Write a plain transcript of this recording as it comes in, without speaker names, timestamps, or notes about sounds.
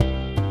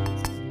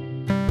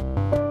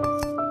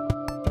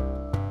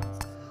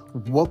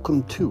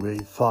Welcome to A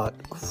Thought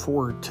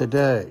for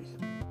Today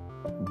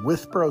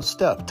with Bro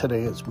Steph.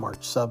 Today is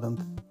March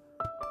 7th,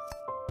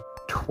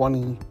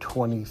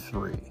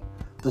 2023.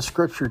 The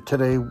scripture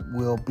today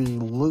will be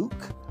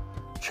Luke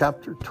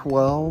chapter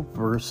 12,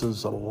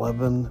 verses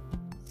 11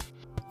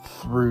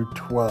 through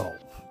 12.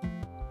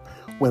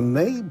 When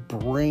they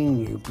bring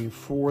you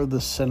before the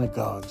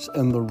synagogues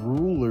and the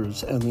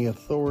rulers and the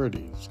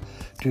authorities,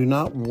 do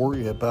not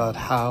worry about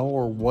how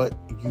or what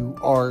you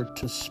are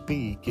to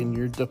speak in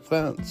your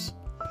defense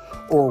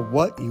or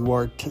what you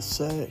are to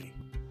say.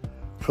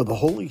 For the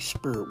Holy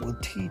Spirit will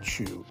teach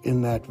you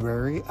in that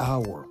very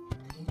hour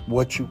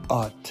what you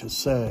ought to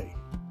say.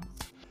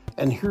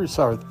 And here's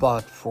our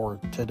thought for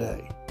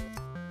today.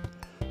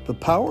 The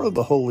power of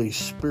the Holy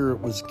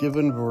Spirit was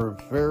given for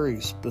a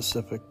very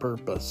specific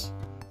purpose: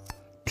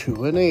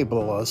 to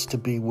enable us to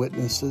be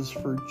witnesses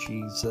for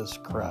Jesus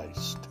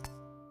Christ.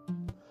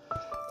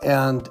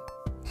 And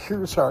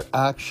here's our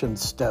action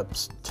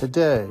steps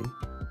today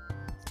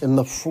in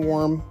the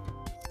form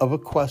of a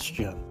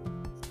question.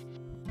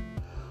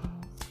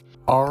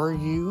 Are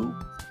you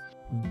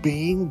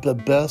being the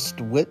best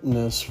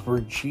witness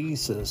for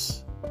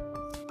Jesus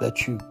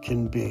that you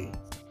can be?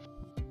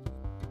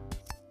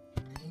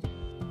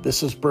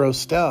 This is Bro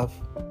Steph.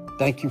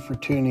 Thank you for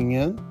tuning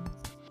in.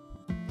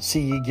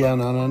 See you again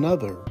on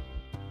another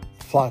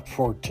Thought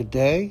for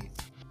Today.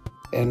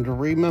 And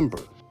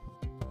remember,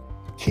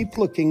 keep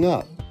looking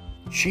up.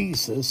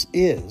 Jesus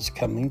is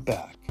coming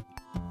back.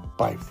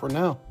 Bye for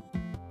now.